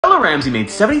Ramsey made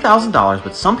 $70,000,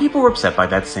 but some people were upset by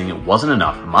that, saying it wasn't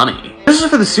enough money. This was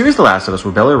for the series The Last of Us,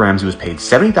 where Bella Ramsey was paid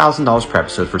 $70,000 per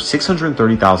episode for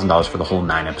 $630,000 for the whole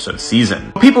 9-episode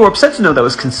season. People were upset to know that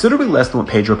was considerably less than what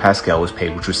Pedro Pascal was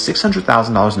paid, which was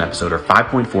 $600,000 an episode or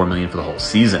 $5.4 million for the whole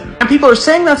season. And people are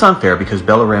saying that's unfair because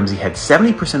Bella Ramsey had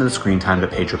 70% of the screen time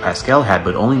that Pedro Pascal had,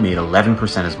 but only made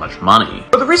 11% as much money.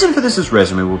 But the reason for this is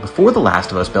resume, where before The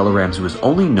Last of Us, Bella Ramsey was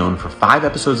only known for 5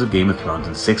 episodes of Game of Thrones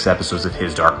and 6 episodes of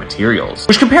His Dark Materials.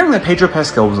 Which, comparing that, Pedro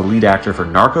Pascal was a lead actor for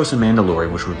Narcos and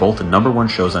Mandalorian, which were both the #1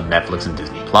 shows on Netflix and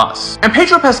Disney+. And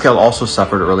Pedro Pascal also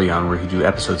suffered early on where he'd do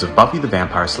episodes of Buffy the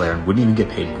Vampire Slayer and wouldn't even get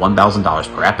paid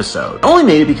 $1,000 per episode. He only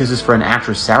made it because his friend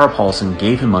actress Sarah Paulson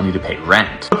gave him money to pay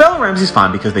rent. But Bella Ramsey's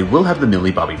fine because they will have the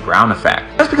Millie Bobby Brown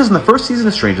effect. That's because in the first season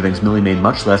of Stranger Things, Millie made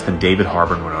much less than David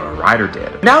Harbour and Winona Ryder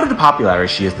did. Now, due to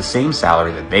popularity, she has the same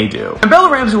salary that they do. And Bella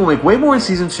Ramsey will make way more in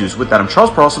season 2, so with that, I'm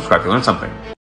Charles Pearl, subscribe to learn something.